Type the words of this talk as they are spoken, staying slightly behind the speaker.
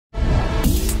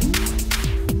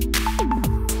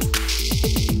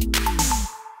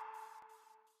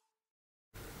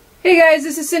Hey guys,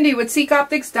 this is Cindy with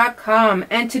SeekOptics.com,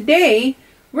 and today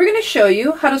we're going to show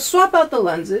you how to swap out the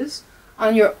lenses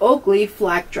on your Oakley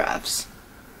Flak drafts.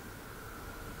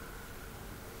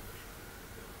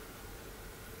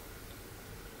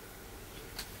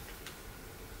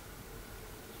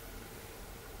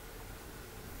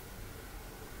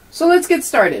 So let's get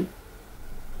started.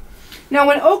 Now,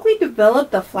 when Oakley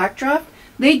developed the Flak draft,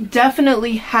 they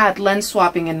definitely had lens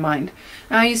swapping in mind.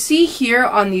 Now you see here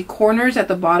on the corners at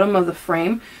the bottom of the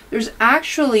frame, there's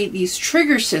actually these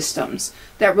trigger systems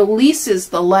that releases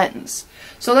the lens.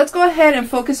 So let's go ahead and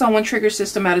focus on one trigger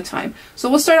system at a time. So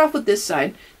we'll start off with this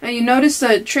side. Now you notice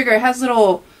the trigger has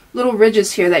little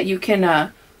ridges here that you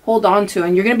can hold on to,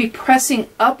 and you're going to be pressing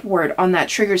upward on that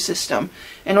trigger system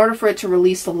in order for it to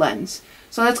release the lens.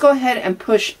 So let's go ahead and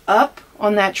push up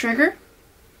on that trigger.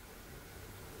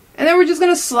 And then we're just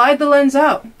going to slide the lens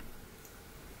out.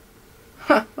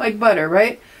 Like butter,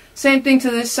 right? Same thing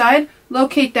to this side.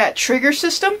 Locate that trigger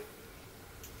system.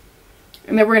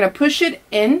 And then we're going to push it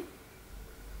in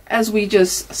as we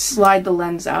just slide the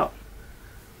lens out.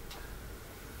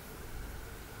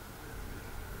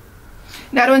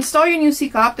 Now to install your new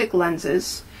Seek Optic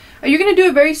lenses, you're going to do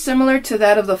it very similar to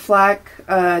that of the Flak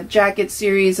Jacket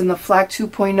series and the Flak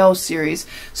 2.0 series.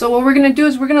 So what we're going to do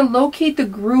is we're going to locate the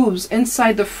grooves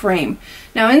inside the frame.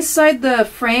 Now inside the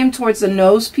frame towards the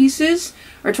nose pieces,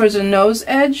 or towards the nose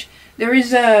edge, there's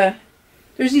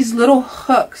these little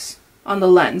hooks on the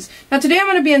lens. Now today I'm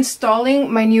going to be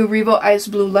installing my new Revo Ice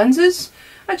Blue lenses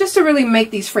just to really make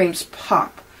these frames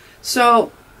pop.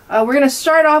 So we're going to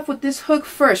start off with this hook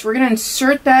first. We're going to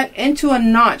insert that into a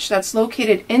notch that's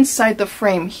located inside the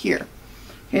frame here.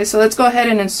 Okay, so let's go ahead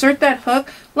and insert that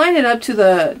hook, line it up to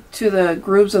the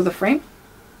grooves of the frame.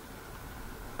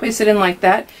 Place it in like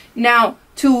that. Now,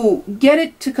 to get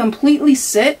it to completely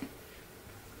sit,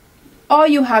 all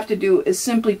you have to do is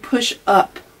simply push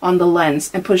up on the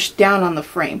lens and push down on the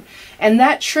frame. And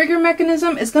that trigger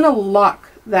mechanism is going to lock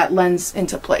that lens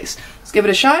into place. Let's give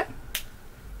it a shot.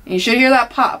 And you should hear that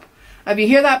pop. If you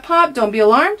hear that pop, don't be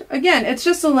alarmed. Again, it's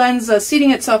just the lens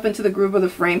seating itself into the groove of the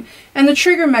frame and the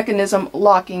trigger mechanism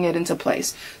locking it into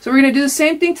place. So we're going to do the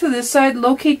same thing to this side.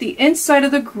 Locate the inside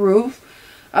of the groove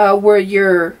where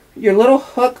your little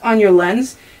hook on your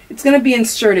lens, it's going to be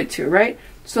inserted to, right?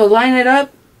 So line it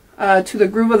up to the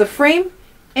groove of the frame,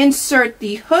 insert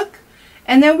the hook,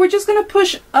 and then we're just going to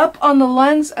push up on the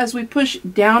lens as we push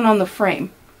down on the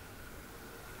frame.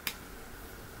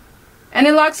 And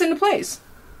it locks into place.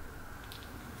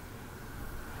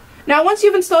 Now once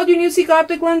you've installed your new Seek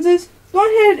Optic lenses, go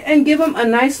ahead and give them a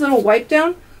nice little wipe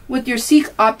down with your Seek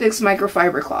Optics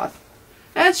microfiber cloth.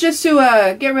 That's just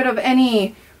to get rid of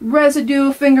any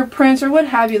residue, fingerprints, or what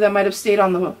have you that might have stayed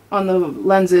on the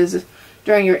lenses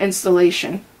during your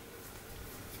installation.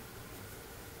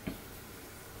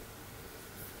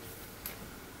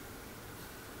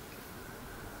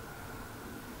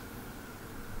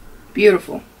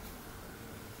 Beautiful.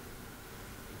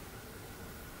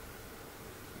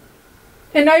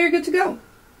 And now you're good to go.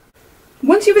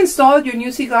 Once you've installed your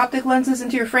new Seek Optic lenses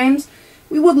into your frames,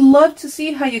 we would love to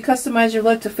see how you customize your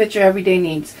look to fit your everyday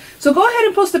needs. So go ahead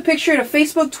and post a picture to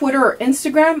Facebook, Twitter, or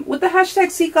Instagram with the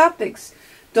hashtag Seek Optics.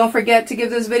 Don't forget to give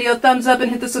this video a thumbs up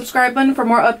and hit the subscribe button for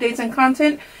more updates and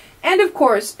content. And of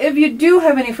course, if you do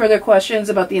have any further questions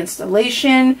about the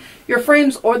installation, your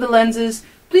frames, or the lenses,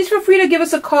 please feel free to give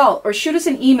us a call or shoot us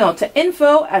an email to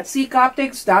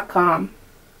info@seekoptics.com.